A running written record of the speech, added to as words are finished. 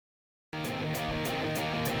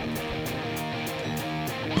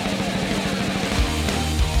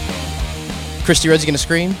Christy Rhodes, you going to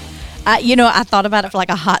scream? I thought about it for like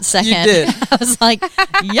a hot second. You did. I was like,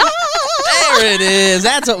 yeah. There it is.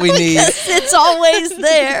 That's what we need. It's always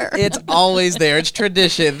there. It's always there. It's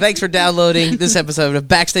tradition. Thanks for downloading this episode of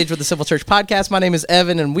Backstage with the Simple Church podcast. My name is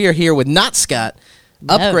Evan, and we are here with not Scott,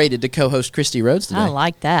 upgraded to co-host Christy Rhodes today. I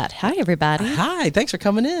like that. Hi, everybody. Hi. Thanks for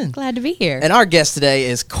coming in. Glad to be here. And our guest today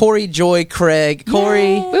is Corey Joy Craig.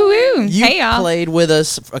 Corey, woo-woo. you Hey, y'all. played with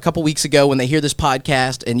us a couple weeks ago when they hear this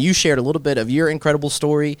podcast, and you shared a little bit of your incredible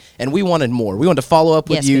story, and we wanted more. We wanted to follow up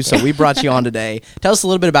with Yes, you, we so did. we brought you on today. Tell us a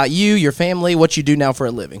little bit about you, your family, what you do now for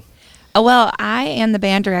a living. Well, I am the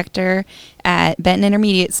band director at Benton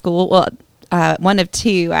Intermediate School. Well, one of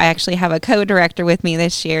two. I actually have a co-director with me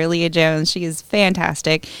this year, Leah Jones. She is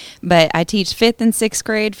fantastic. But I teach 5th and 6th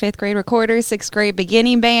grade recorders, 6th grade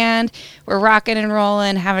beginning band. We're rocking and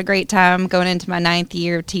rolling, having a great time going into my 9th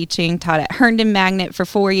year of teaching. Taught at Herndon Magnet for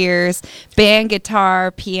 4 years. Band,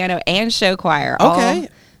 guitar, piano, and show choir. Okay.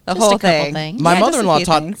 The Just whole a couple thing. things. My Yeah, just a mother-in-law few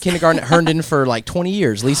taught things. kindergarten at Herndon for like 20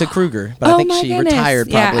 years, Lisa Kruger, but I Oh, think my she goodness. retired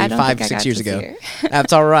Yeah, probably I don't 5, think I 6 got years to ago. see her.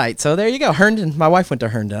 That's all right. So there you go. Herndon. My wife went to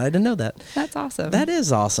Herndon. I didn't know that. That's awesome. That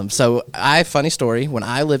is awesome. So, funny story. When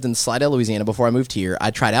I lived in Slidell, Louisiana, before I moved here, I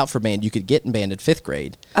tried out for band. You could get in band at 5th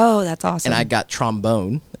grade, Oh, that's awesome. and I got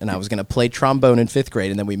trombone, and I was going to play trombone in 5th grade,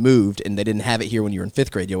 and then we moved, and they didn't have it here when you were in 5th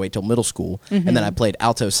grade. You wait till middle school, and then I played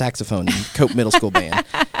alto saxophone in Cope Middle School band.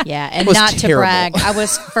 Yeah, and was not terrible. to brag, I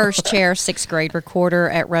was first chair 6th grade recorder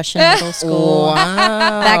at Russian Middle School.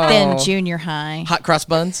 Wow. Back then, junior high. Hot cross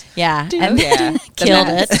buns. Yeah, Oh, and yeah. The killed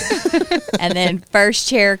best. it. And then first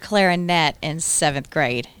chair clarinet in 7th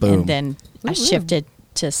grade. Boom. And then I shifted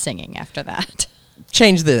to singing after that.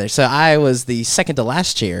 Changed there. So I was the second to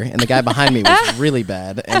last chair, and the guy behind me was really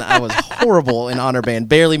bad, and I was horrible in honor band.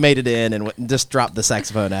 Barely made it in, and just dropped the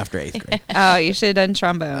saxophone after 8th grade. Oh, you should have done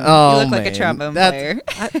trombone. Oh, you look like a man. trombone That- player.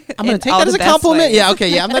 I'm going In to take all that as the a best compliment. ways. Yeah, okay.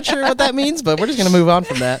 Yeah, I'm not sure what that means, but we're just going to move on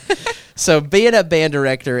from that. So being a band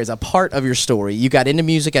director is a part of your story. You got into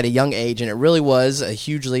music at a young age, and it really was a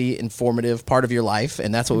hugely informative part of your life,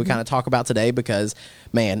 and that's what we kind of talk about today because,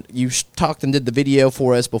 man, you talked and did the video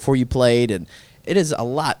for us before you played, and it is a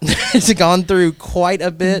lot. It's gone through quite a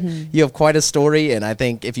bit. You have quite a story, and I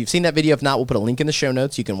think if you've seen that video, if not, we'll put a link in the show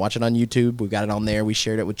notes. You can watch it on YouTube. We've got it on there. We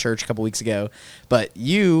shared it with church a couple weeks ago. But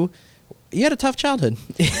you had a tough childhood.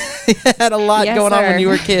 You had a lot Yes, going on when sir. you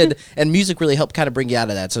were a kid, and music really helped kind of bring you out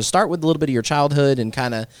of that. So start with a little bit of your childhood and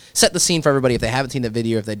kind of set the scene for everybody if they haven't seen the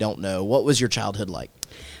video, if they don't know. What was your childhood like?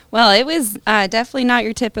 Well, it was definitely not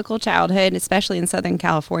your typical childhood, especially in Southern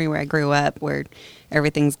California where I grew up, where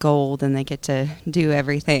everything's gold and they get to do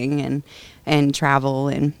everything and travel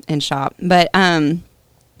and shop. But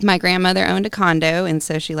my grandmother owned a condo, and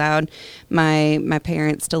so she allowed my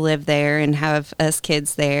parents to live there and have us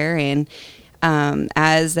kids there. And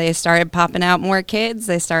as they started popping out more kids,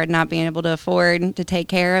 they started not being able to afford to take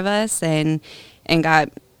care of us and got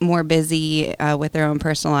more busy with their own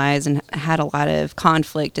personal lives and had a lot of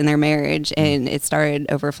conflict in their marriage, and it started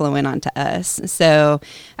overflowing onto us. So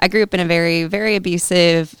I grew up in a very, very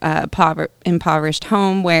abusive, impoverished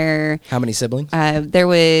home where How many siblings? there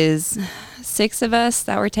was 6 of us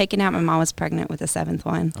that were taken out. My mom was pregnant with a 7th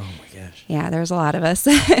one. Oh, my gosh. Yeah, there was a lot of us.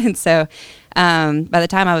 And so by the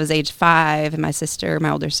time I was age 5 and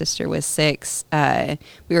my older sister was 6,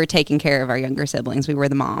 we were taking care of our younger siblings. We were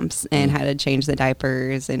the moms and had to change the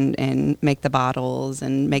diapers and make the bottles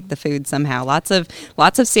and make the food somehow. Lots of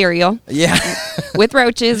cereal Yeah. with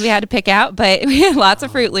roaches we had to pick out, but we had lots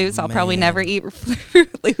of Fruit Loops. I'll probably never eat Fruit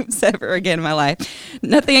Loops ever again in my life.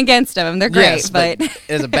 Nothing against them. They're great, Yes, but it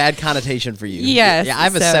has a bad connotation for you. Yes, Yeah, I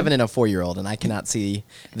have a so- 7 and a 4-year-old, and I cannot see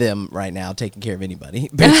them right now taking care of anybody,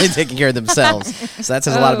 barely taking care of themselves. So that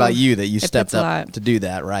says a lot Oh, about you that you it stepped puts a up lot. to do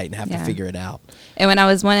that, right, and have to Yeah. figure it out. And when I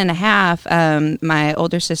was 1.5, my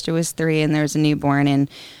older sister was 3, and there was a newborn, and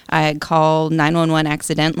I had called 911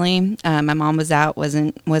 accidentally. My mom was out,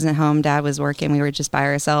 wasn't home. Dad was working. We were just by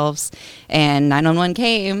ourselves, and 911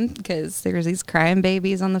 came because there was these crying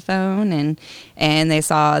babies on the phone, and they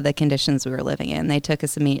saw the conditions we were living in. They took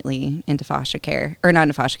us immediately into foster care, or not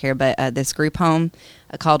into foster care, but this group home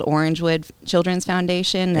called Orangewood Children's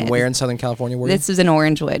Foundation. And where in Southern California were you? This was in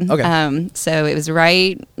Orangewood. Okay. So it was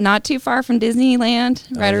not too far from Disneyland,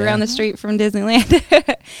 right around the street from Disneyland.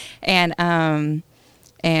 and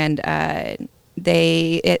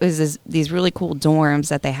it was these really cool dorms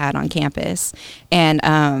that they had on campus,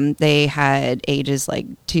 and they had ages like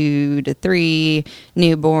 2 to 3,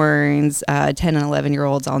 newborns, 10 and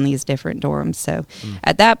 11-year-olds on these different dorms. So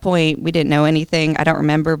at that point, we didn't know anything. I don't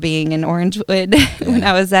remember being in Orangewood when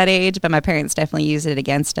I was that age, but my parents definitely used it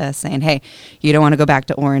against us, saying, "Hey, you don't want to go back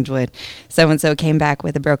to Orangewood. So and so came back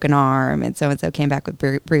with a broken arm, and so came back with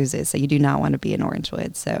bruises. So you do not want to be in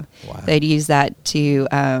Orangewood." So they'd use that to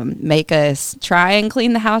make us try and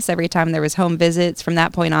clean the house every time there was home visits. From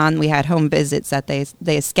that point on, we had home visits that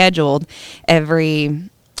they scheduled every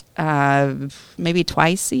maybe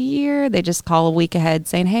twice a year. They just call a week ahead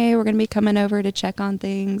saying, "Hey, we're going to be coming over to check on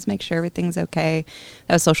things, make sure everything's okay."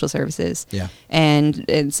 That was social services. Yeah.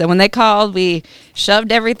 And so when they called, we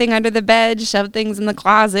shoved everything under the bed, shoved things in the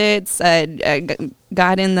closets,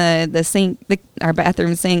 got in the sink, our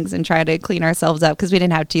bathroom sinks, and tried to clean ourselves up because we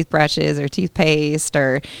didn't have toothbrushes or toothpaste,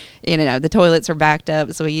 or the toilets were backed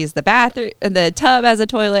up, so we used the tub as a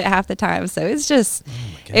toilet half the time. So it's just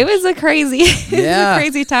it was a crazy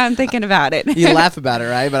crazy time thinking about it. You laugh about it,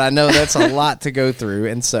 right? But I know that's a lot to go through.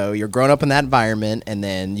 And so you're growing up in that environment, and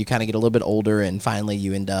then you kind of get a little bit older, and finally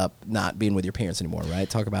you end up not being with your parents anymore, right?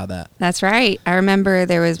 Talk about that. That's right. I remember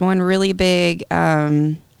there was one really big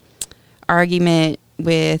argument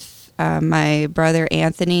with my brother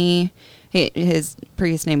Anthony. His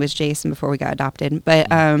previous name was Jason before we got adopted, but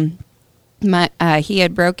he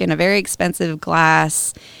had broken a very expensive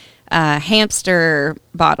glass hamster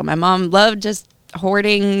bottle. My mom loved just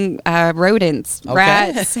hoarding rodents,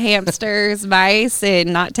 rats, hamsters, mice,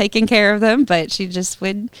 and not taking care of them, but she just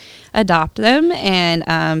would adopt them.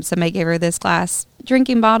 And somebody gave her this glass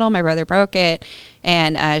drinking bottle. My brother broke it,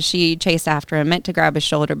 and she chased after him, meant to grab his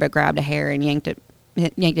shoulder, but grabbed a hair and yanked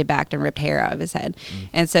it back and ripped hair out of his head.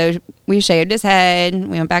 And so we shaved his head.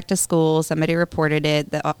 We went back to school. Somebody reported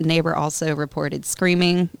it. The neighbor also reported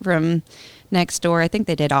screaming from next door. I think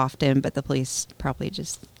they did often, but the police probably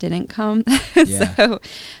just didn't come. Yeah.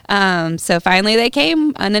 So finally they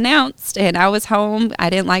came unannounced, and I was home. I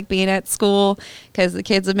didn't like being at school because the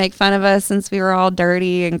kids would make fun of us since we were all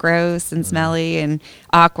dirty and gross and smelly and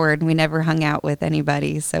awkward. We never hung out with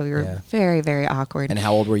anybody, so we were very, very awkward. And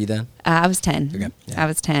how old were you then? I was 10. Okay. Yeah. I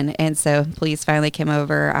was 10. And so police finally came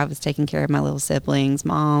over. I was taking care of my little siblings.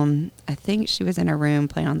 Mom, I think she was in her room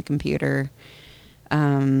playing on the computer.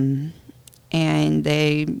 And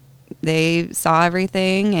they saw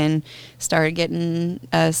everything and started getting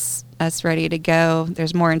us ready to go.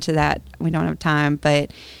 There's more into that. We don't have time,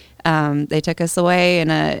 but they took us away in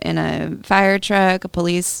a fire truck, a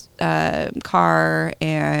police car,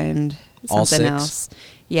 and something else.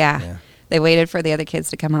 Yeah. They waited for the other kids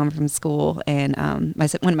to come home from school, and my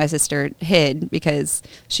sister hid because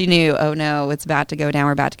she knew, oh no, it's about to go down.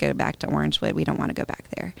 We're about to go back to Orangewood. We don't want to go back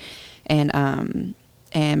there.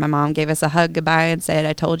 And my mom gave us a hug goodbye and said,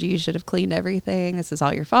 "I told you should have cleaned everything. This is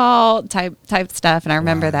all your fault," type stuff. And I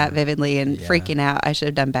remember that vividly and freaking out. I should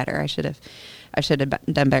have done better. I should have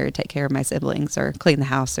done better to take care of my siblings or clean the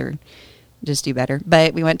house or just do better.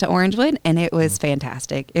 But we went to Orangewood, and it was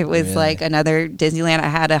fantastic. It was like another Disneyland. I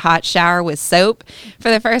had a hot shower with soap for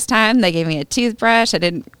the first time. They gave me a toothbrush. I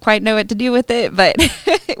didn't quite know what to do with it, but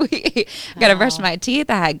I got to brush my teeth.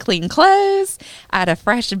 I had clean clothes. I had a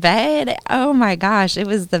fresh bed. Oh my gosh, it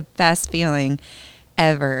was the best feeling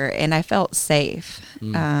ever, and I felt safe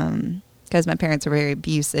because my parents were very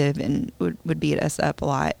abusive and would beat us up a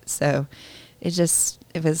lot. So it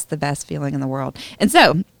was the best feeling in the world. And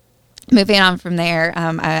so moving on from there,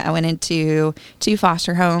 I went into 2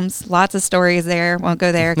 foster homes. Lots of stories there. Won't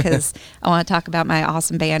go there because I want to talk about my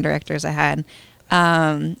awesome band directors I had.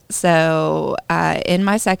 So in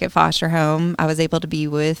my second foster home, I was able to be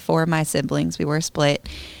with 4 of my siblings. We were split.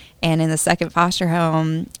 And in the second foster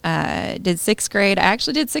home, did 6th grade. I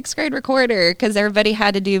actually did 6th grade recorder because everybody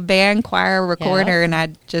had to do band, choir, recorder, and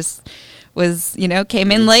I just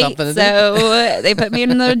came in late, so they put me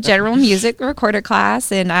in the general music recorder class,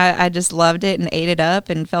 and I just loved it and ate it up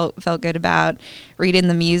and felt good about reading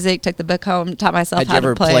the music. Took the book home, taught myself how to play. Had you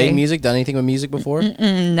ever played music, done anything with music before?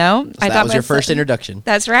 No. So that was your first introduction.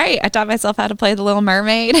 That's right. I taught myself how to play The Little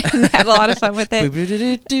Mermaid and had a lot of fun with it.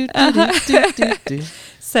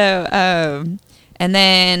 So, and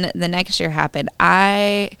then the next year happened.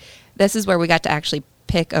 This is where we got to actually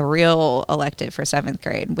pick a real elective for 7th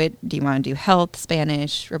grade. Do you want to do health,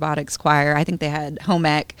 Spanish, robotics, choir? I think they had home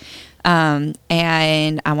ec. And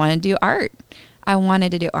I wanted to do art. I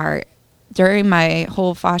wanted to do art. During my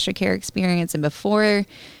whole foster care experience and before,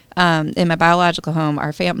 in my biological home,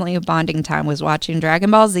 our family bonding time was watching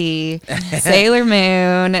Dragon Ball Z, Sailor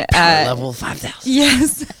Moon. Power level 5,000.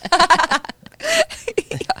 Yes.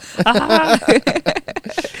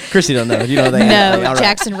 Chrissy don't know. You know they No, all right.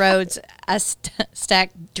 Jackson Rhodes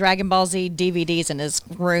stacked Dragon Ball Z DVDs in his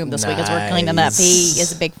room this week as we're cleaning up. Nice. He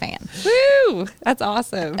is a big fan. Woo! That's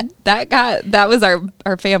awesome. That was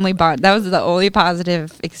our family bond. That was the only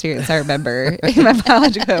positive experience I remember in my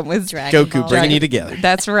biological home was Dragon Goku Ball. bringing you together.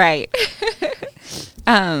 That's right.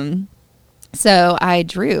 So I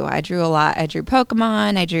drew a lot. I drew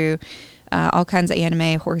Pokemon. I drew all kinds of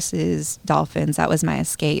anime, horses, dolphins. That was my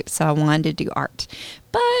escape. So I wanted to do art.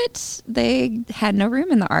 But they had no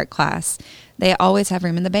room in the art class. They always have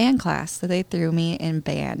room in the band class. So they threw me in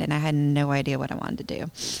band, and I had no idea what I wanted to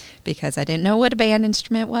do because I didn't know what a band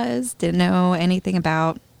instrument was, didn't know anything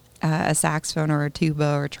about a saxophone or a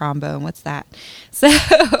tuba or a trombone. What's that?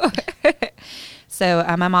 So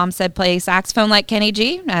my mom said, play saxophone like Kenny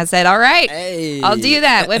G. I said, all right, Hey. I'll do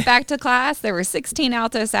that. Went back to class. There were 16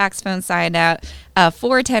 alto saxophones signed out,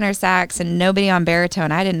 4 tenor sax, and nobody on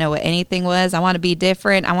baritone. I didn't know what anything was. I want to be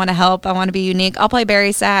different. I want to help. I want to be unique. I'll play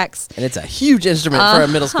bari sax. And it's a huge instrument for a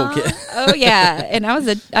middle school kid. Oh yeah, and I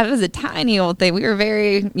was a tiny old thing. We were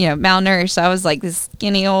very malnourished. So I was like this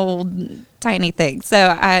skinny old tiny thing.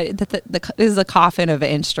 So this is a coffin of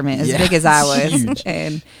an instrument as Yeah, big as I it's was, huge.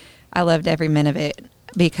 and I loved every minute of it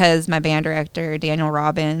because my band director Daniel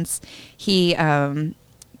Robbins, he had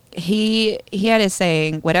a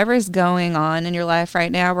saying, whatever is going on in your life right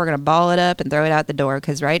now, we're going to ball it up and throw it out the door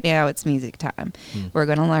because right now it's music time. We're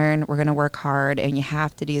going to learn, we're going to work hard, and you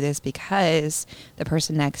have to do this because the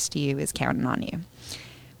person next to you is counting on you.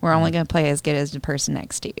 We're only going to play as good as the person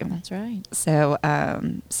next to you. That's right. So,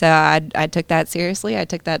 I took that seriously. I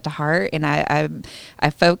took that to heart, and I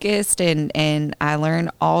focused and I learned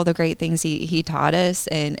all the great things he taught us,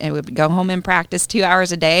 and would go home and practice 2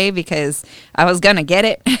 hours a day because I was gonna get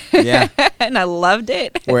it. Yeah. And I loved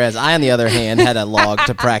it. Whereas I, on the other hand, had a log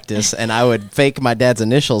to practice, and I would fake my dad's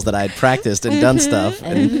initials that I had practiced and done stuff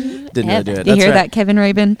and didn't really do it. You That's hear right. that, Kevin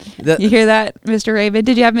Rabin? The- You hear that, Mr. Rabin?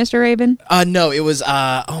 Did you have Mr. Rabin? No, it was,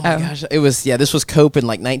 oh my gosh. It was, this was Cope in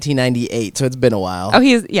like 1998, so it's been a while. Oh,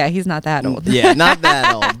 he's not that old. Yeah, not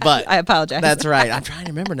that old, but I apologize. that's right. I'm trying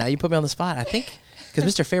to remember now. You put me on the spot. I think because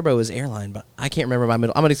Mr. Fabro was airline, but I can't remember my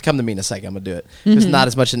middle. I'm going to come to me in a second. I'm going to do it. There's not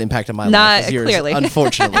as much an impact on my Not life as yours, clearly.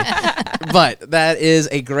 unfortunately. But that is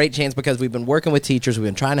a great chance because we've been working with teachers. We've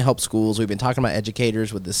been trying to help schools. We've been talking about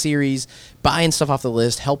educators with the series, buying stuff off the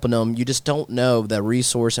list, helping them. You just don't know the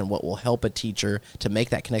resource and what will help a teacher to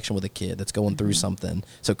make that connection with a kid that's going through something.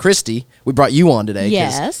 So, Christy, we brought you on today. 'cause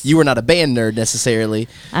Yes. you were not a band nerd necessarily.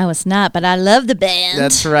 I was not, but I love the band.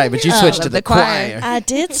 That's right. But you switched to love the the choir. choir. I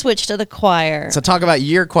did switch to the choir. So talk about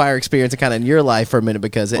your choir experience and kind of in your life for a minute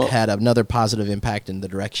because it had another positive impact in the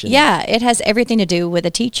direction. Yeah, it has everything to do with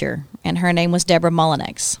a teacher, and her name was Deborah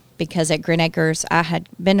Mullinex. Because at Green Acres, I had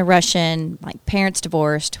been to Russian, like parents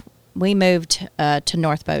divorced. We moved to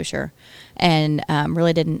North Bossier, and I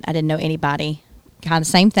didn't know anybody. Kind of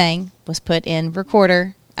same thing. Was put in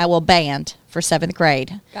recorder, band for 7th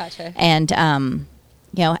grade. Gotcha. And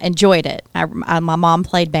enjoyed it. My mom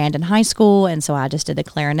played band in high school, and so I just did the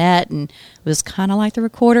clarinet, and it was kind of like the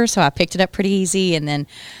recorder, so I picked it up pretty easy.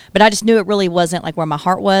 But I just knew it really wasn't like where my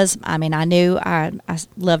heart was. I mean, I knew I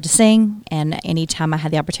loved to sing, and anytime I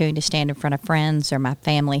had the opportunity to stand in front of friends or my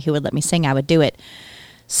family who would let me sing, I would do it.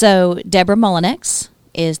 So Deborah Mullinex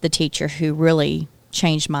is the teacher who really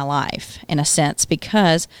changed my life in a sense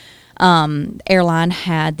because Airline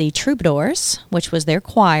had the Troubadours, which was their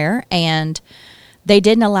choir, and they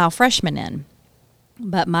didn't allow freshmen in.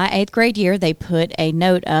 But my 8th grade year, they put a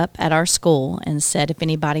note up at our school and said if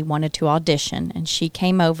anybody wanted to audition. And she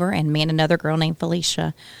came over, and me and another girl named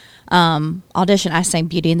Felicia auditioned. I sang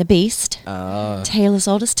Beauty and the Beast, Tale as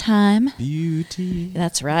Old as Time. Beauty.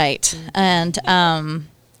 That's right. And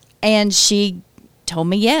she told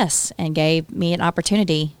me yes and gave me an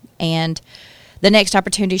opportunity. And the next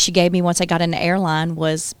opportunity she gave me once I got into Airline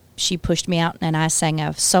was she pushed me out and I sang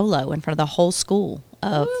a solo in front of the whole school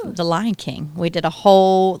of The Lion King. We did a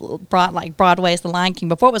whole Broadway's The Lion King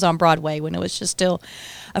before it was on Broadway, when it was just still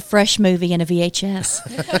a fresh movie in a VHS.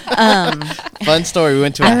 Fun story. We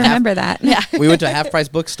went to I remember that. Yeah. we went to a Half Price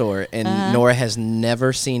bookstore, and Nora has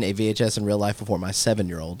never seen a VHS in real life before. My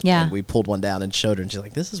 7-year-old. Yeah. And we pulled one down and showed her, and she's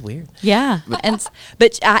like, "This is weird." Yeah,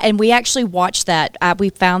 and we actually watched that. We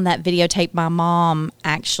found that videotape. My mom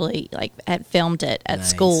actually had filmed it at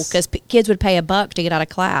school because kids would pay $1 to get out of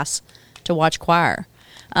class to watch choir,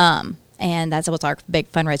 and that was our big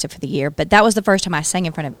fundraiser for the year. But that was the first time I sang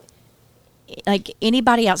in front of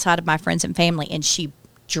anybody outside of my friends and family, and she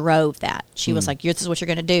drove that. She was like, this is what you're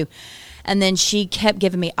going to do. And then she kept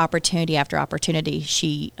giving me opportunity after opportunity.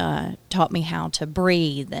 She taught me how to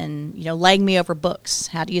breathe and, laying me over books,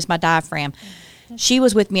 how to use my diaphragm. She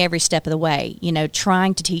was with me every step of the way,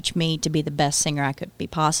 trying to teach me to be the best singer I could be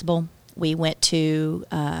possible. We went to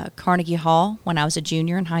Carnegie Hall when I was a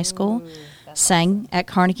junior in high school, sang at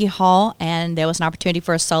Carnegie Hall, and there was an opportunity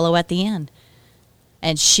for a solo at the end.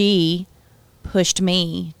 And she pushed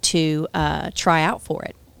me to try out for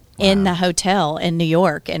it in the hotel in New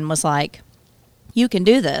York and was like, you can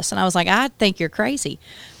do this. And I was like, I think you're crazy.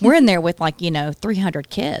 We're in there with 300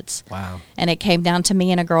 kids. Wow. And it came down to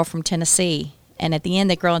me and a girl from Tennessee. And at the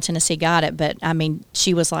end, the girl in Tennessee got it. But,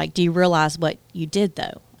 she was like, do you realize what you did,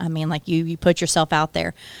 though? You put yourself out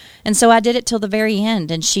there. And so I did it till the very end.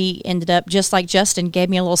 And she ended up, just like Justin, gave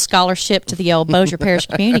me a little scholarship to the old Bossier Parish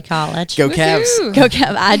Community College. Go Cavs. Go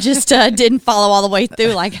Cavs. I just didn't follow all the way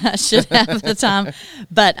through like I should have at the time.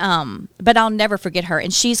 But I'll never forget her.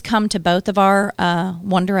 And she's come to both of our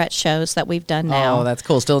Wonderette shows that we've done now. Oh, that's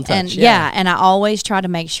cool. Still in touch. And and I always try to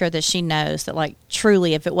make sure that she knows that,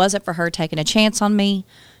 truly, if it wasn't for her taking a chance on me,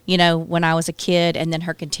 when I was a kid, and then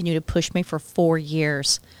her continue to push me for 4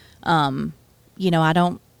 years, I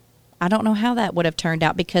don't know how that would have turned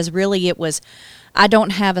out, because really it was, I don't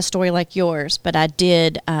have a story like yours, but I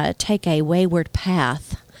did take a wayward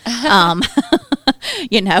path. The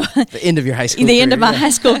end of your high school the career. end of my high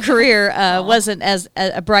school career wasn't as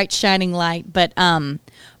a bright shining light, but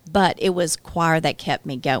it was choir that kept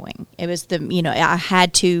me going. It was I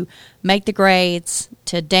had to make the grades,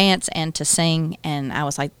 to dance and to sing, and I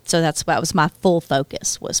was like, so that was my full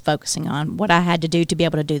focus, was focusing on what I had to do to be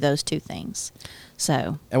able to do those two things.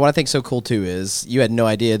 So, and what I think is so cool too is you had no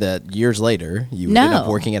idea that years later you would end up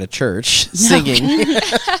working at a church singing.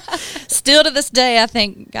 Still to this day, I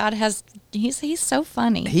think God has. He's so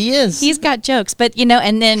funny. He is. He's got jokes, but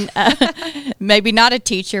and then maybe not a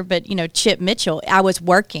teacher, but Chip Mitchell. I was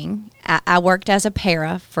working. I worked as a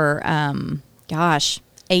para for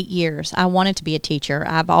 8 years. I wanted to be a teacher.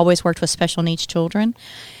 I've always worked with special needs children,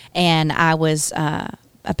 and I was a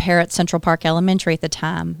para at Central Park Elementary at the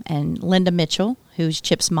time. And Linda Mitchell, who's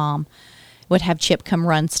Chip's mom, would have Chip come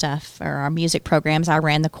run stuff for our music programs. I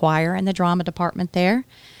ran the choir and the drama department there.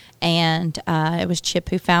 And it was Chip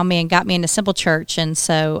who found me and got me into Simple Church. And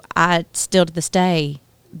so I still to this day,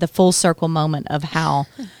 the full circle moment of how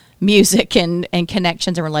music and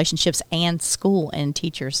connections and relationships and school and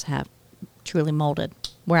teachers have truly molded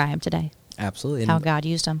where I am today. Absolutely. How God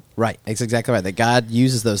used them. Right. It's exactly right. That God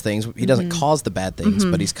uses those things. He doesn't cause the bad things,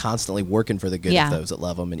 but he's constantly working for the good of those that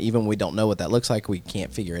love him. And even when we don't know what that looks like, we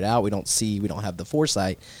can't figure it out, we don't have the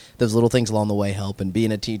foresight, those little things along the way help. And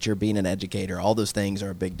being a teacher, being an educator, all those things are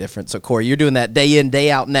a big difference. So, Corey, you're doing that day in, day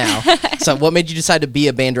out now. So what made you decide to be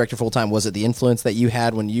a band director full-time? Was it the influence that you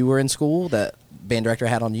had when you were in school that band director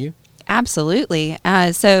had on you? Absolutely.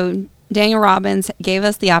 So Daniel Robbins gave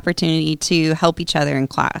us the opportunity to help each other in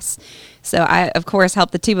class. So I, of course,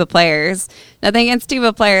 help the tuba players. Nothing against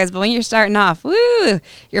tuba players, but when you're starting off,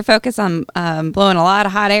 you're focused on blowing a lot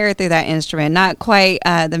of hot air through that instrument, not quite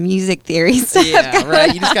the music theory stuff. Yeah,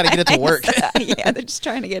 right. You just got to get it to work. Yeah, they're just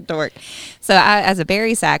trying to get it to work. So I, as a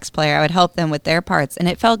bari sax player, I would help them with their parts, and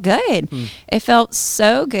it felt good. It felt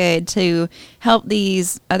so good to help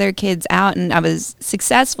these other kids out, and I was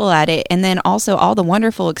successful at it. And then also all the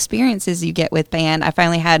wonderful experiences you get with band. I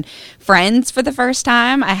finally had friends for the first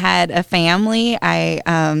time. I had a family. I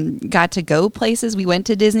got to go places. We went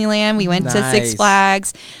to Disneyland. We went to Six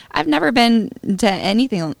Flags. I've never been to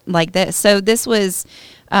anything like this. So this was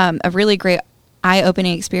a really great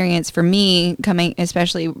eye-opening experience for me,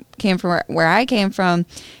 came from where I came from,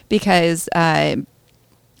 because I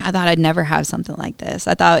thought I'd never have something like this.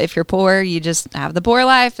 I thought if you're poor, you just have the poor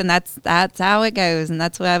life, and that's how it goes. And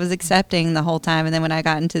that's what I was accepting the whole time. And then when I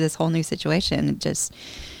got into this whole new situation,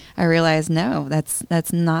 I realized, no,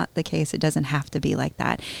 that's not the case. It doesn't have to be like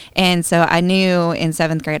that. And so I knew in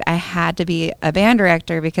 7th grade I had to be a band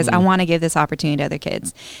director, because I want to give this opportunity to other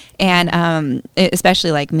kids, and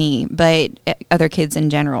especially like me, but other kids in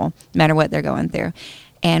general, no matter what they're going through.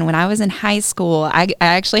 And when I was in high school, I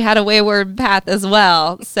actually had a wayward path as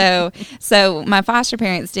well. So my foster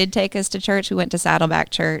parents did take us to church. We went to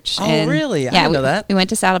Saddleback Church. Oh, really? I didn't know that. We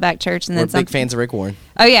went to Saddleback Church, and We're then big fans of Rick Warren.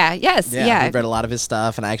 Oh yeah, yes, yeah. We read a lot of his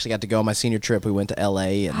stuff, and I actually got to go on my senior trip. We went to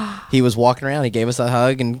L.A. and he was walking around. He gave us a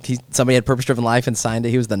hug, and somebody had Purpose Driven Life and signed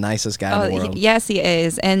it. He was the nicest guy in the world. Yes, he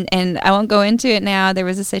is. And I won't go into it now. There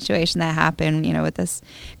was a situation that happened, with us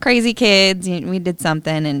crazy kids. We did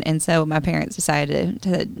something, and so my parents decided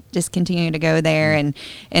to discontinue to go there,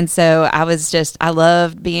 and so I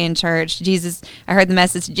loved being in church. Jesus, I heard the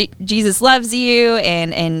message, Jesus loves you,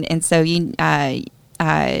 and so you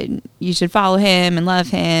should follow him and love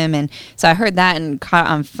him. And so I heard that and caught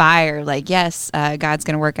on fire. Like, yes, God's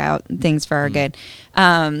going to work out things for our good.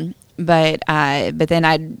 But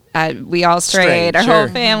then we all strayed. Our whole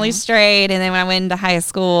family strayed. And then when I went into high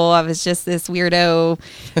school, I was just this weirdo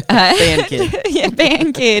band kid.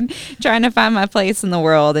 Band kid trying to find my place in the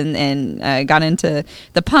world, and got into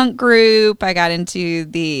the punk group. I got into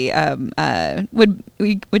the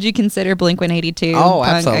would you consider Blink-182? Oh,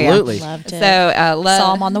 absolutely. Loved it. So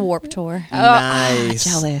saw him on the Warped Tour. Nice.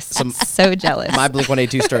 Jealous. So jealous. My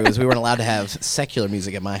Blink-182 story was we weren't allowed to have secular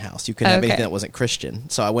music at my house. You couldn't have anything that wasn't Christian.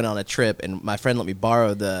 So I went on a trip, and my friend let me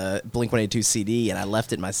borrow the Blink-182 CD, and I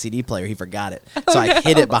left it in my CD player. He forgot it. So I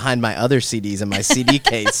hid it behind my other CDs in my CD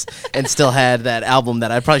case and still had that album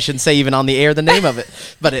that I probably shouldn't say even on the air the name of it.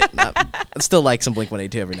 But I still like some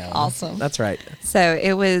Blink-182 every now and then. Awesome. That's right. So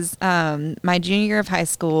it was my junior year of high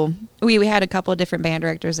school. We had a couple of different band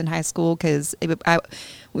directors in high school because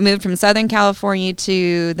we moved from Southern California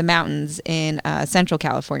to the mountains in Central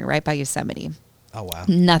California, right by Yosemite. Oh, wow.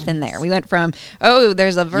 Nothing there. We went from,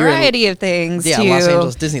 there's a variety of things to Los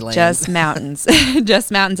Angeles, Disneyland. Just mountains.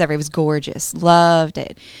 Just mountains everywhere. It was gorgeous. Loved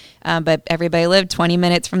it. But everybody lived 20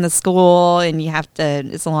 minutes from the school, and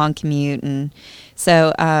it's a long commute. And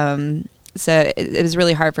so it was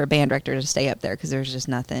really hard for a band director to stay up there because there was just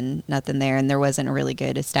nothing there, and there wasn't a really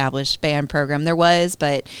good established band program. There was,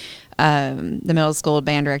 but the middle school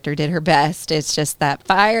band director did her best. It's just that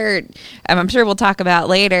fire, I'm sure we'll talk about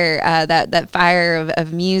later, that fire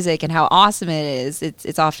of music and how awesome it is.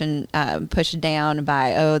 It's often pushed down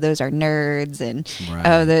by, those are nerds, and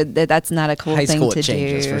that's not a cool high thing school to it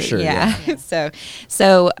changes, do. for sure. Yeah.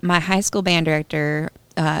 So my high school band director,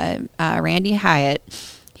 Randy Hyatt,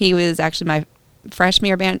 he was actually my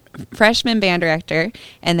freshman band director,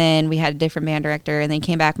 and then we had a different band director, and then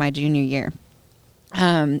came back my junior year.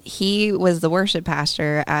 He was the worship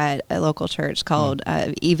pastor at a local church called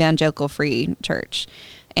Evangelical Free Church.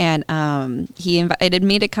 And he invited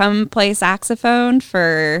me to come play saxophone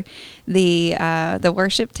for the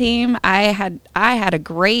worship team. I had a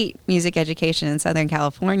great music education in Southern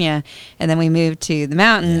California, and then we moved to the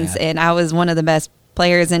mountains, and I was one of the best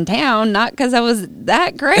players in town, not because I was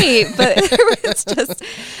that great, but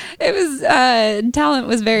talent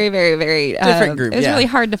was very, very, very different group. It was really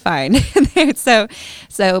hard to find. So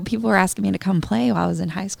people were asking me to come play while I was in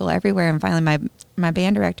high school everywhere, and finally my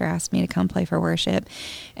band director asked me to come play for worship,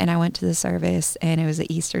 and I went to the service, and it was an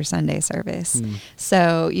Easter Sunday service.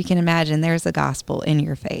 So you can imagine there's the gospel in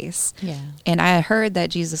your face. Yeah. And I heard that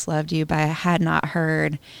Jesus loved you, but I had not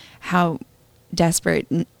heard how desperate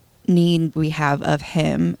need we have of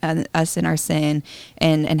him and us in our sin,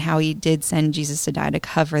 and how he did send Jesus to die to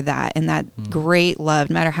cover that, and that great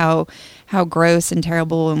love, no matter how gross and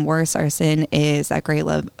terrible and worse our sin is, that great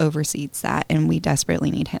love oversees that, and we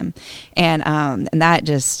desperately need him. And that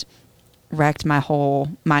just wrecked my whole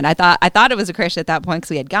mind. I thought it was a Christian at that point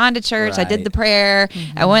because we had gone to church. I did the prayer.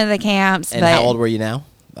 I went to the camps. And how old were you now?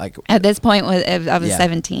 Like at this point, I was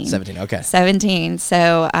 17. 17, okay. 17.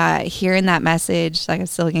 So hearing that message, like I'm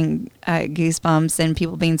still getting goosebumps, and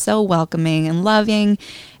people being so welcoming and loving,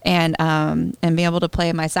 and being able to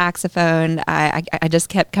play my saxophone, I just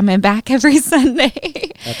kept coming back every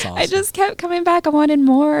Sunday. That's awesome. I just kept coming back. I wanted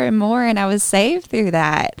more and more, and I was saved through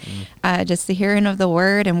that. Just the hearing of the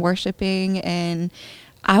word and worshiping, and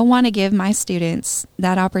I want to give my students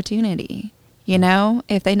that opportunity.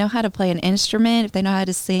 If they know how to play an instrument, if they know how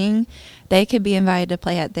to sing, they could be invited to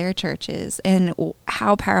play at their churches. And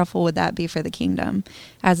how powerful would that be for the kingdom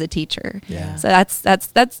as a teacher? Yeah. So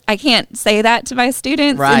that's I can't say that to my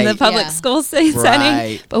students in the public school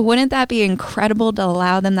setting, but wouldn't that be incredible to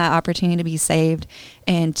allow them that opportunity to be saved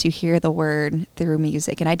and to hear the word through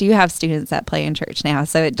music? And I do have students that play in church now,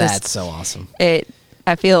 so that's so awesome.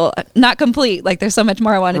 I feel not complete. Like there's so much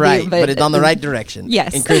more I want to do. But it's on the right direction.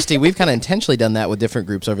 Yes. And Christy, we've kind of intentionally done that with different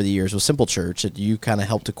groups over the years with Simple Church, that you kind of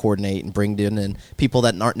help to coordinate and bring in and people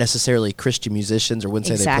that aren't necessarily Christian musicians or wouldn't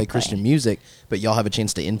say they play Christian music, but y'all have a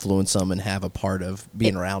chance to influence them and have a part of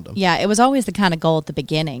being around them. Yeah, it was always the kind of goal at the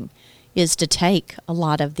beginning. is to take a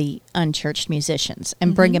lot of the unchurched musicians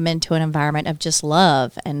and bring them into an environment of just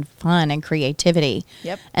love and fun and creativity.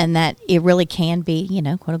 Yep. And that it really can be,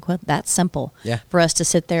 quote unquote, that simple for us to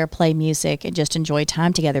sit there, play music, and just enjoy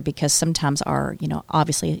time together, because sometimes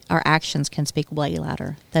obviously our actions can speak way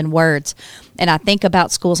louder than words. And I think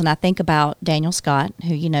about schools, and I think about Daniel Scott,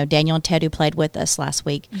 who, Daniel and Ted, who played with us last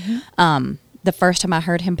week. The first time I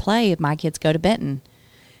heard him play, my kids go to Benton.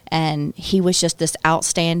 And he was just this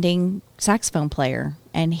outstanding saxophone player.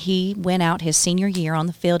 And he went out his senior year on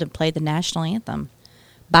the field and played the national anthem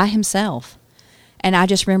by himself. And I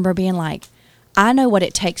just remember being like, I know what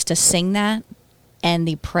it takes to sing that and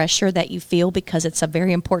the pressure that you feel, because it's a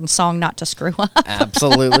very important song not to screw up.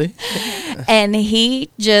 Absolutely. And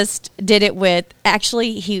he just did it with,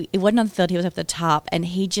 actually, he wasn't on the field, he was up the top, and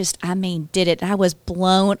he just, did it. I was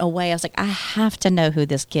blown away. I was like, I have to know who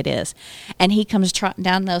this kid is. And he comes trotting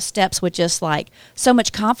down those steps with just like so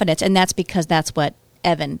much confidence, and that's because that's what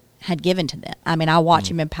Evan had given to them. I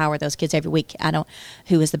watch him empower those kids every week.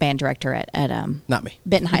 Who is the band director at not me.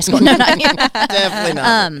 Benton High School. No, not you. Definitely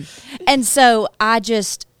not. And so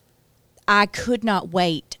I could not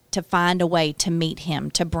wait to find a way to meet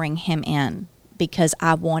him, to bring him in, because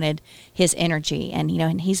I wanted his energy. And,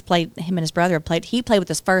 and he's played, him and his brother have played, he played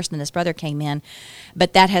with us first and then his brother came in.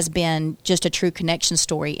 But that has been just a true connection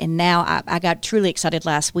story. And now I got truly excited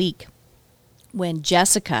last week when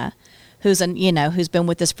Jessica, who's been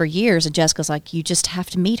with us for years, and Jessica's like, you just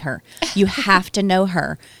have to meet her. You have to know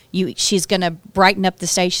her. She's going to brighten up the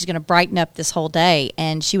stage. She's going to brighten up this whole day.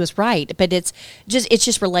 And she was right. But it's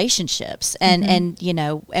just relationships and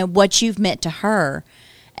and what you've meant to her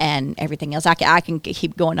and everything else. I can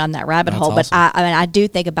keep going on that rabbit hole. Awesome. But I do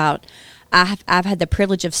think about, I've had the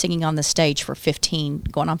privilege of singing on the stage for 15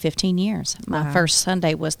 years. My first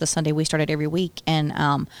Sunday was the Sunday we started every week. And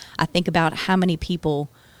I think about how many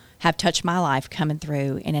people have touched my life coming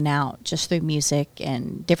through in and out just through music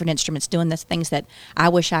and different instruments, doing the things that I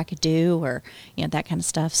wish I could do, or that kind of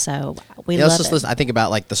stuff. So we love it. Listen, I think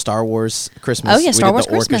about like the Star Wars Christmas. Oh yeah, Star Wars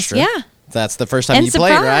the Christmas. orchestra. Yeah, that's the first time And you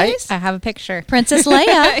played, right? I have a picture. Princess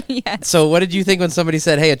Leia. Yes. So what did you think when somebody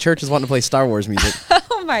said, "Hey, a church is wanting to play Star Wars music"?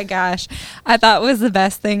 Oh my gosh. I thought it was the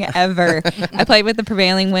best thing ever. I played with the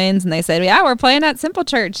Prevailing Winds and they said, yeah, we're playing at Simple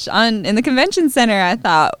Church in the convention center. I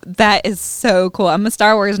thought, that is so cool. I'm a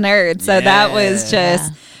Star Wars nerd. So that was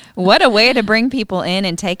just, what a way to bring people in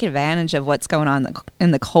and take advantage of what's going on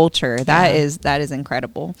in the culture. That is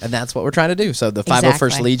incredible. And that's what we're trying to do. So the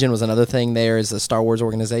 501st Legion was another thing there, is a Star Wars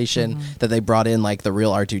organization that they brought in like the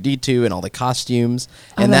real R2-D2 and all the costumes.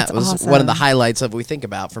 And that was awesome. one of the highlights of, we think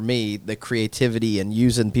about, for me, the creativity and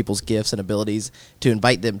using people's gifts and abilities to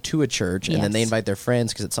invite them to a church. And then they invite their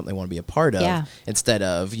friends because it's something they want to be a part of. Instead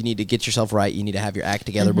of, you need to get yourself right. You need to have your act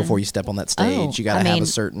together before you step on that stage. You got to have a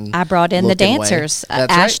certain I brought in the look and way. dancers.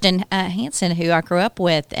 That's Ashton Hansen, who I grew up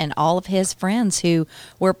with, and all of his friends who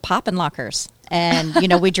were poppin' lockers. And,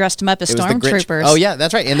 we dressed them up as It was the Grinch. stormtroopers. Oh, yeah,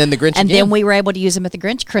 that's right. And then the Grinch And again. then we were able to use them at the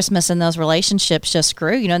Grinch Christmas, and those relationships just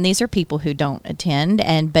grew. And these are people who don't attend,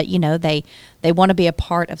 but they want to be a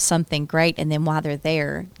part of something great. And then while they're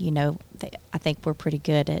there, I think we're pretty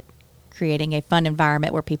good at creating a fun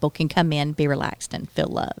environment where people can come in, be relaxed, and feel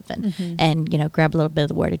love, and grab a little bit of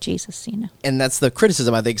the word of Jesus. And that's the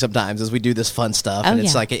criticism, I think, sometimes, is we do this fun stuff, and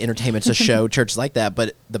it's like an entertainment, it's a show, churches like that.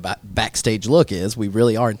 But the backstage look is we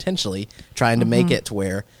really are intentionally trying to make it to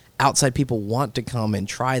where outside people want to come and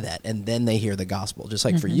try that, and then they hear the gospel. Just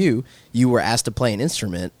like for you were asked to play an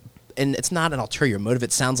instrument. And it's not an ulterior motive.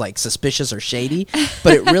 It sounds like suspicious or shady,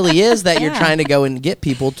 but it really is that you're trying to go and get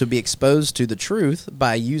people to be exposed to the truth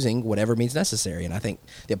by using whatever means necessary. And I think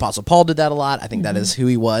the Apostle Paul did that a lot. I think that is who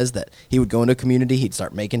he was, that he would go into a community, he'd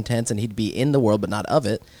start making tents, and he'd be in the world but not of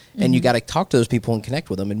it. And you got to talk to those people and connect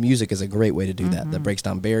with them, and music is a great way to do that. That breaks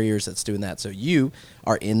down barriers, that's doing that. So you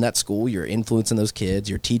are in that school, you're influencing those kids,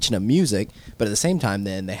 you're teaching them music, but at the same time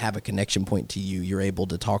then they have a connection point to you. You're able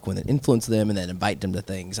to talk with and influence them and then invite them to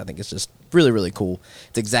things. I think it's just really, really cool.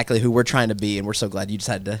 It's exactly who we're trying to be, and we're so glad you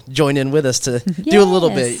decided to join in with us to do a little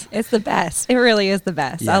bit. It's the best. It really is the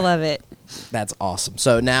best. Yeah. I love it. That's awesome.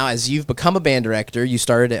 So now, as you've become a band director, you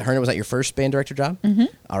started at Herndon. Was that your first band director job?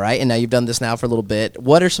 All right, and now you've done this now for a little bit.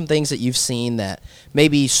 What are some things that you've seen that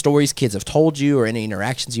maybe stories kids have told you, or any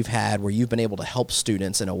interactions you've had where you've been able to help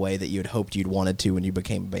students in a way that you had hoped you'd wanted to when you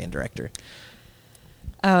became a band director?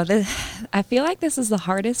 Oh, I feel like this is the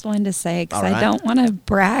hardest one to say because All right. I don't want to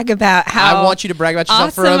brag about how I want you to brag about yourself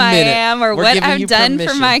awesome for a minute. I am, or We're what giving I've you done for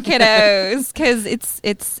permission. my kiddos. Because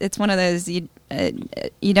it's one of those you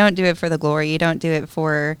don't do it for the glory. You don't do it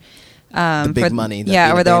for The big money that yeah,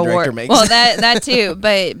 being or a the band director award. makes. Well, that too,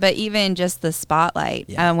 but even just the spotlight.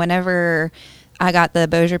 Yeah. Whenever I got the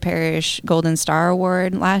Bossier Parish Golden Star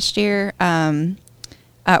Award last year,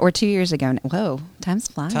 or 2 years ago. Whoa, time's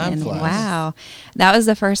flying! Time flies. Wow, that was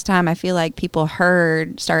the first time I feel like people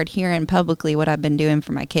started hearing publicly what I've been doing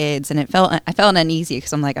for my kids, and I felt uneasy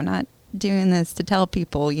because I'm like, I'm not doing this to tell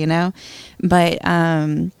people, you know, but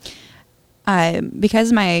because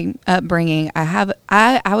of my upbringing,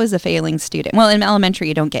 I was a failing student. Well, in elementary,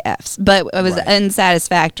 you don't get Fs, but I was Right. an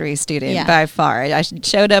unsatisfactory student Yeah. by far. I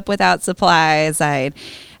showed up without supplies. I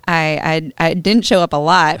didn't show up a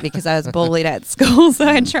lot because I was bullied at school, so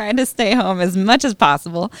I tried to stay home as much as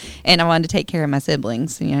possible, and I wanted to take care of my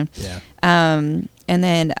siblings, you know. Yeah. And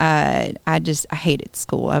then I hated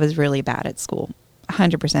school. I was really bad at school,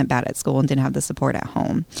 100% bad at school, and didn't have the support at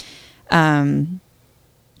home.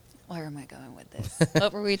 Where am I going with this?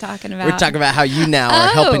 What were we talking about? We're talking about how you now are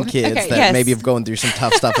Oh, helping kids okay, that yes. maybe have going through some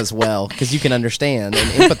tough stuff as well, because you can understand and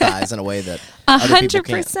empathize in a way that other people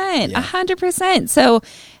can't. 100%. Yeah. 100%. So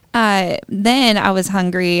then I was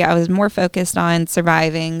hungry. I was more focused on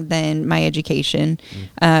surviving than my education.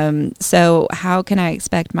 So how can I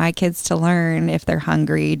expect my kids to learn if they're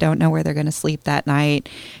hungry, don't know where they're going to sleep that night,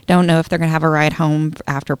 don't know if they're going to have a ride home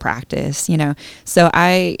after practice, you know? So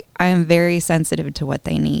I am very sensitive to what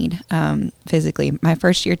they need physically. My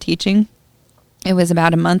first year teaching, it was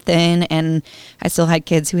about a month in, and I still had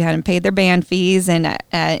kids who hadn't paid their band fees. And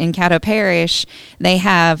in Caddo Parish, they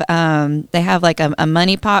have like a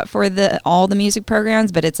money pot for all the music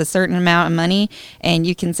programs, but it's a certain amount of money, and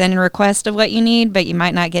you can send a request of what you need, but you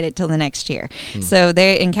might not get it till the next year. So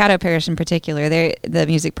they in Caddo Parish in particular, the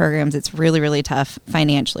music programs, it's really, really tough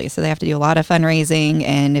financially. So they have to do a lot of fundraising,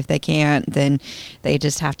 and if they can't, then they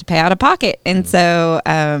just have to pay out of pocket. And so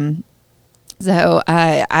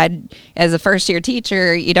I, as a first year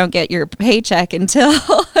teacher, you don't get your paycheck until,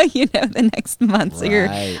 the next month. So you're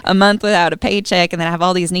Right. a month without a paycheck. And then I have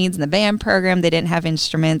all these needs in the band program. They didn't have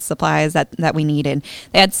instruments, supplies that we needed.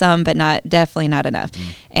 They had some, but definitely not enough.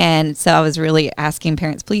 And so I was really asking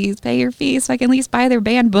parents, please pay your fees so I can at least buy their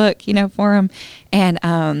band book, for them. And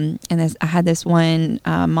I had this one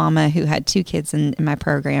mama who had 2 kids in my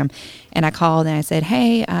program, and I called and I said,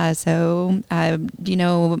 hey, do you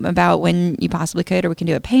know about when you possibly could, or we can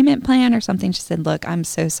do a payment plan or something? She said, look, I'm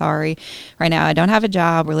so sorry. Right now I don't have a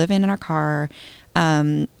job. We're living in our car.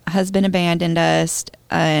 Husband abandoned us,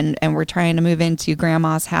 and we're trying to move into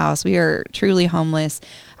grandma's house. We are truly homeless.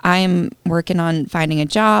 I'm working on finding a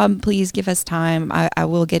job. Please give us time. I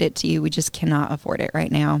will get it to you. We just cannot afford it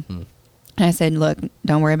right now. And I said, look,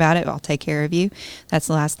 don't worry about it. I'll take care of you. That's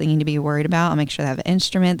the last thing you need to be worried about. I'll make sure they have an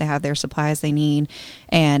instrument. They have their supplies they need.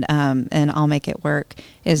 And I'll make it work.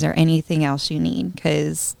 Is there anything else you need?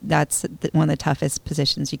 Because that's one of the toughest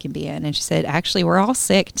positions you can be in. And she said, actually, we're all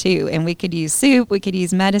sick too. And we could use soup. We could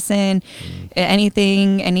use medicine,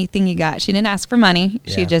 anything you got. She didn't ask for money.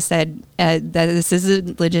 Yeah. She just said that this is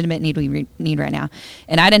a legitimate need we need right now.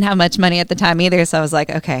 And I didn't have much money at the time either. So I was like,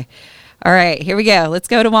 okay. All right, here we go. Let's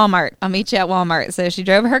go to Walmart. I'll meet you at Walmart. So she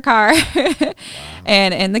drove her car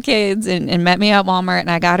and the kids and met me at Walmart,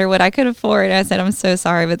 and I got her what I could afford. And I said, I'm so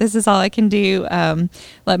sorry, but this is all I can do.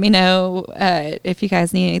 Let me know if you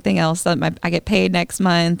guys need anything else. I get paid next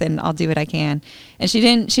month, and I'll do what I can. And she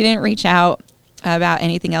didn't reach out about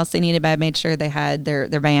anything else they needed, but I made sure they had their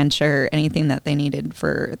band shirt, anything that they needed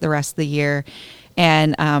for the rest of the year.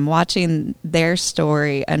 And watching their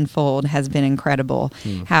story unfold has been incredible.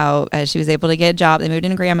 How she was able to get a job. They moved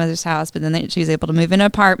into grandmother's house, but then she was able to move in an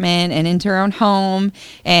apartment and into her own home.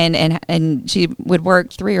 And she would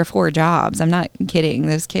work 3 or 4 jobs. I'm not kidding.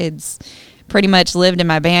 Those kids pretty much lived in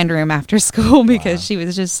my band room after school because she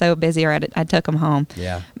was just so busy, or I took them home.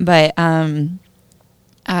 Yeah. But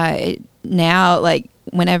now, like,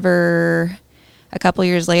 whenever a couple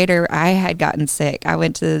years later, I had gotten sick. I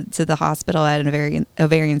went to the hospital. I had an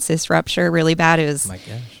ovarian cyst rupture, really bad. It was, My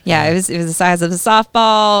gosh. yeah, it was the size of a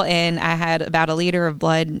softball, and I had about a liter of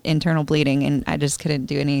blood, internal bleeding, and I just couldn't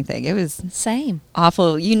do anything. It was Same.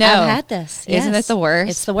 awful. I've had this. Isn't yes. it the worst?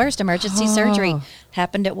 It's the worst. Emergency surgery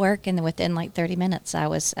happened at work, and within like 30 minutes, I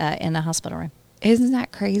was in the hospital room. Isn't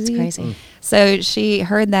that crazy? It's crazy. So she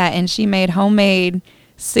heard that, and she made homemade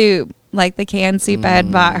soup, like the canned soup I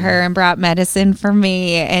had bought her, and brought medicine for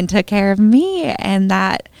me and took care of me. And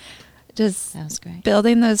that just That was great.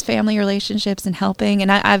 building those family relationships and helping.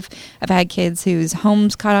 And I've had kids whose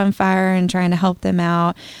homes caught on fire and trying to help them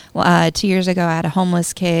out. 2 years ago, I had a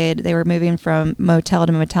homeless kid. They were moving from motel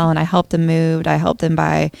to motel, and I helped them move. I helped them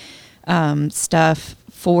buy stuff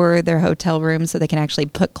for their hotel room so they can actually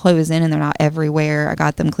put clothes in and they're not everywhere. I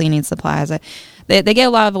got them cleaning supplies. They get a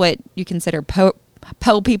lot of what you consider po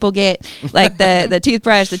people get, like the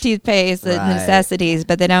toothbrush, the toothpaste, the Right. necessities,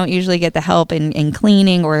 but they don't usually get the help in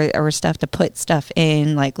cleaning or stuff to put stuff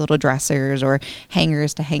in, like little dressers or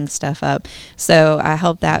hangers to hang stuff up. So I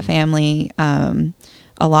helped that family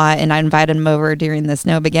a lot, and I invited them over during the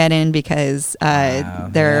Snowmageddon because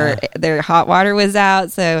their hot water was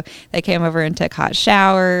out, so they came over and took hot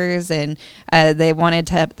showers, and they wanted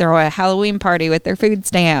to throw a Halloween party with their food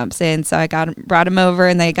stamps, and so I brought them over,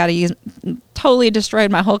 and they got to totally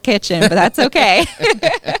destroyed my whole kitchen, but that's okay.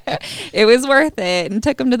 It was worth it, and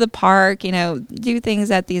took them to the park, do things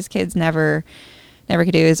that these kids never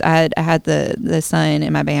could do. I had the son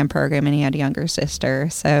in my band program, and he had a younger sister,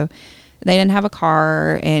 so they didn't have a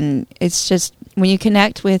car. And it's just when you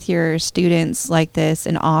connect with your students like this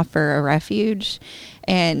and offer a refuge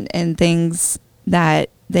and things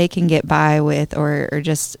that they can get by with, or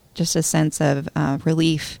just a sense of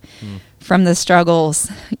relief from the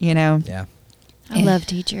struggles, Yeah. I love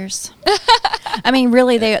teachers. I mean,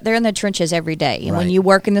 really, they're in the trenches every day. And when Right. you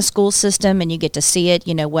work in the school system and you get to see it,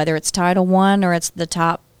 whether it's Title I or it's the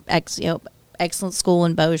top excellent school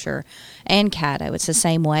in Bossier and Caddo, it's the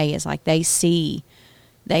same way. It's like they're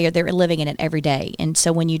living in it every day. And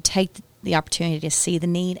so when you take the opportunity to see the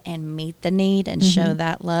need and meet the need and show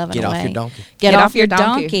that love Get in a off way. your donkey. Get off your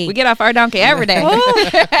donkey. We get off our donkey every day.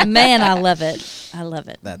 Man, I love it. I love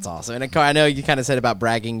it. That's awesome. And I know you kind of said about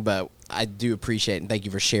bragging, but I do appreciate and thank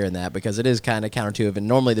you for sharing that, because it is kind of counterintuitive. And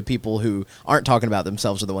normally the people who aren't talking about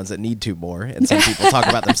themselves are the ones that need to more. And some people talk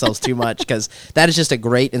about themselves too much, because that is just a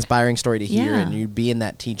great, inspiring story to hear. Yeah. And you being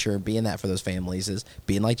that teacher, being that for those families is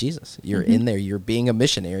being like Jesus. You're in there. You're being a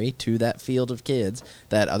missionary to that field of kids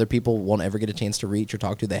that other people won't ever get a chance to reach or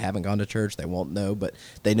talk to. They haven't gone to church. They won't know, but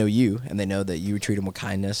they know you, and they know that you treat them with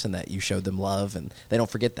kindness and that you showed them love, and they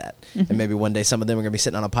don't forget that. And maybe one day some of them are going to be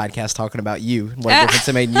sitting on a podcast talking about you and what difference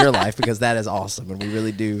it made in your life, because that is awesome. And we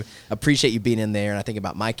really do appreciate you being in there. And I think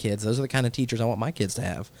about my kids. Those are the kind of teachers I want my kids to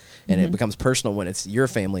have. And it becomes personal when it's your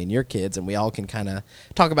family and your kids, and we all can kind of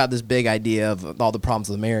talk about this big idea of all the problems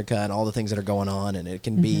with America and all the things that are going on. And it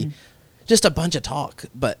can be just a bunch of talk.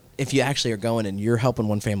 But if you actually are going and you're helping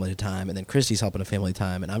one family at a time, and then Christy's helping a family at a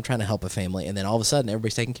time, and I'm trying to help a family, and then all of a sudden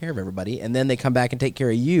everybody's taking care of everybody, and then they come back and take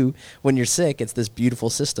care of you when you're sick, it's this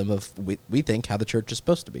beautiful system of, we think, how the church is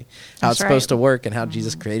supposed to be, how That's it's supposed right. to work, and how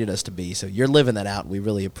Jesus created us to be. So you're living that out. We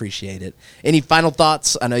really appreciate it. Any final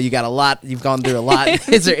thoughts? I know you got a lot. You've gone through a lot.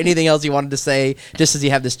 Is there anything else you wanted to say, just as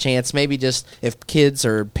you have this chance? Maybe just if kids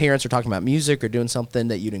or parents are talking about music or doing something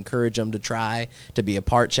that you'd encourage them to try, to be a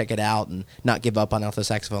part, check it out, and not give up on alto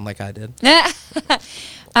saxophone like I did.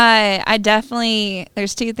 I definitely,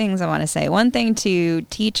 there's two things I want to say. One thing to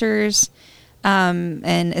teachers,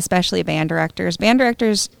 and especially band directors. Band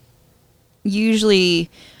directors usually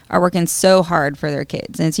are working so hard for their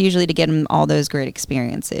kids, and it's usually to get them all those great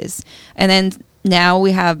experiences. And then now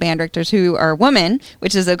we have band directors who are women,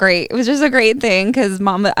 which is a great thing, because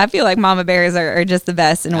I feel like mama bears are just the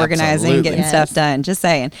best in organizing, Absolutely. getting Yes. stuff done. Just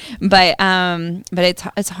saying, but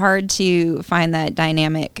it's hard to find that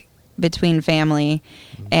dynamic between family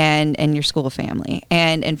and your school family,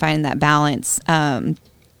 and find that balance in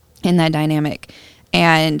that dynamic.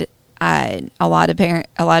 And a lot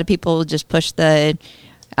of people just push the.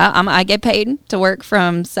 I get paid to work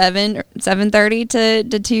from 7:30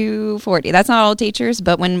 to 2:40. That's not all teachers,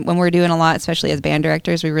 but when we're doing a lot, especially as band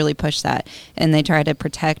directors, we really push that, and they try to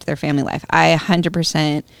protect their family life. I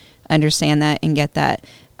 100% understand that and get that,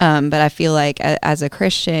 but I feel like as a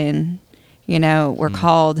Christian, we're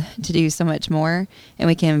called to do so much more, and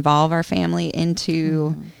we can involve our family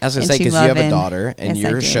into. I was going to say, into because you have a loving- daughter, and Yes, I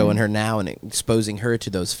you're do. showing her now and exposing her to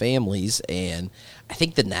those families. And I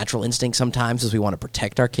think the natural instinct sometimes is we want to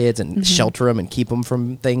protect our kids and shelter them and keep them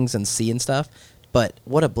from things and seeing stuff. But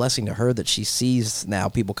what a blessing to her that she sees now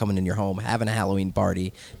people coming in your home, having a Halloween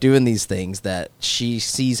party, doing these things, that she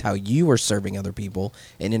sees how you are serving other people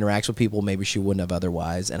and interacts with people maybe she wouldn't have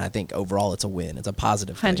otherwise. And I think overall it's a win. It's a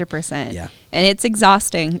positive thing. 100%. Yeah. And it's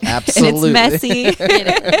exhausting. Absolutely. And it's messy.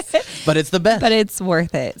 But it's the best. But it's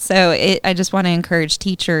worth it. So I just want to encourage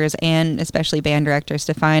teachers and especially band directors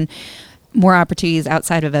to find more opportunities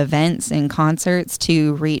outside of events and concerts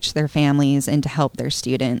to reach their families and to help their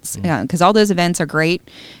students. Because all those events are great,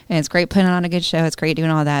 and it's great putting on a good show. It's great doing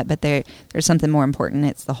all that. But there's something more important.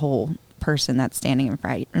 It's the whole person that's standing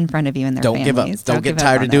in front of you and their Don't families. give up. Don't get give up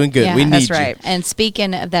tired on of doing that. good. Yeah. We need That's you. right. And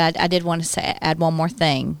speaking of that, I did want to add one more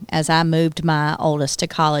thing. As I moved my oldest to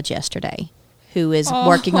college yesterday, who is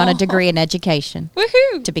working on a degree in education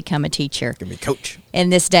Woohoo! to become a teacher Give me coach. in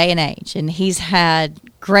this day and age. And he's had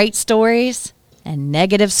great stories and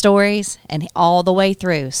negative stories, and all the way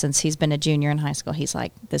through since he's been a junior in high school. He's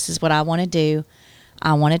like, this is what I want to do.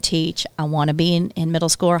 I want to teach. I want to be in middle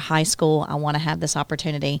school or high school. I want to have this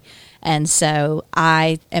opportunity. And so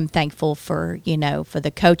I am thankful for, for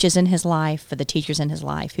the coaches in his life, for the teachers in his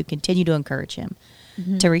life who continue to encourage him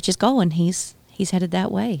to reach his goal. And he's headed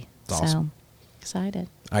that way. That's awesome. So excited.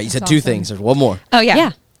 All right, you said That's two awesome. things. There's one more. Oh,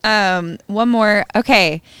 yeah. One more.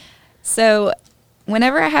 Okay. So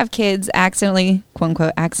whenever I have kids accidentally, quote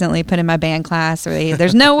unquote, accidentally put in my band class, or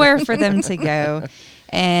there's nowhere for them to go.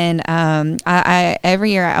 And I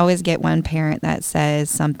every year I always get one parent that says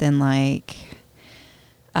something like,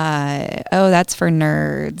 oh, that's for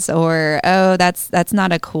nerds, or oh, that's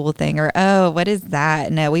not a cool thing, or oh, what is that?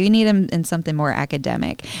 No, we need them in something more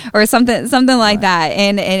academic, or something like that.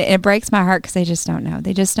 And it breaks my heart because they just don't know.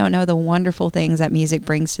 They just don't know the wonderful things that music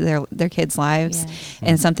brings to their kids' lives, Yes.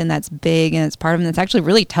 and something that's big and it's part of them that's actually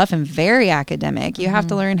really tough and very academic. You have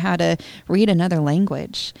to learn how to read another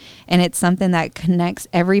language, and it's something that connects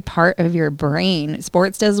every part of your brain.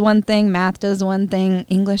 Sports does one thing, math does one thing,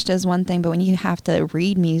 English does one thing, but when you have to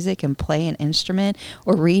read music and play an instrument,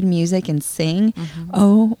 or read music and sing,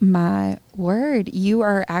 oh my word, you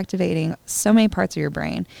are activating so many parts of your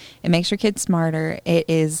brain. It makes your kids smarter. It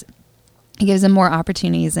gives them more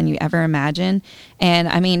opportunities than you ever imagine. And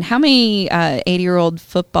I mean, how many 80-year-old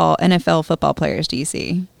NFL football players do you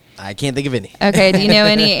see? I can't think of any. Okay, do you know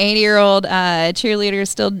any 80-year-old cheerleaders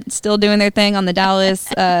still doing their thing on the Dallas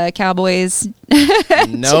Cowboys?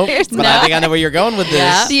 Nope. But I think I know where you're going with this.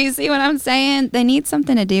 Yeah. Do you see what I'm saying? They need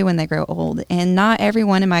something to do when they grow old. And not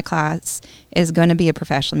everyone in my class is going to be a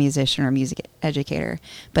professional musician or music educator,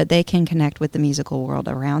 but they can connect with the musical world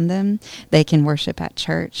around them. They can worship at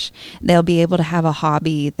church. They'll be able to have a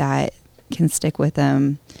hobby that can stick with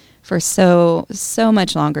them for so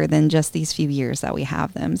much longer than just these few years that we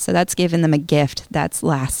have them. So that's given them a gift that's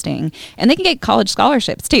lasting, and they can get college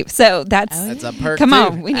scholarships too. So that's a perk. come too.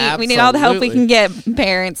 on, we need all the help we can get,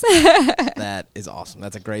 parents. That is awesome.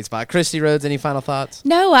 That's a great spot. Christy Rhodes, any final thoughts?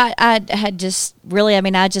 No, I had just really, like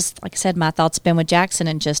I said, my thoughts been with Jackson,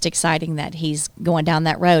 and just exciting that he's going down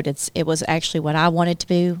that road. It was actually what I wanted to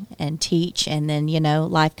do and teach. And then,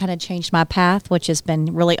 life kind of changed my path, which has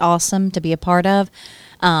been really awesome to be a part of.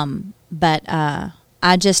 But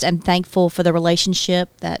I just am thankful for the relationship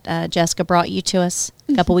that Jessica brought you to us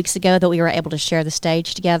a couple weeks ago, that we were able to share the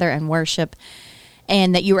stage together and worship,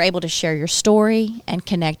 and that you were able to share your story and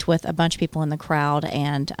connect with a bunch of people in the crowd.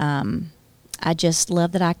 And I just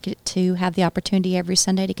love that I get to have the opportunity every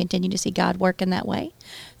Sunday to continue to see God work in that way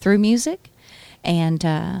through music. And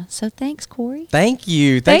so thanks, Corey. Thank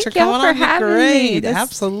you. Thanks Thank for coming y'all for on. having Great. me. Y'all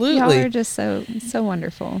Absolutely. are just so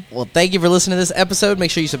wonderful. Well, thank you for listening to this episode. Make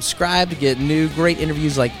sure you subscribe to get new great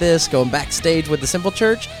interviews like this, going backstage with the Simple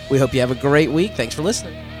Church. We hope you have a great week. Thanks for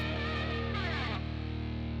listening.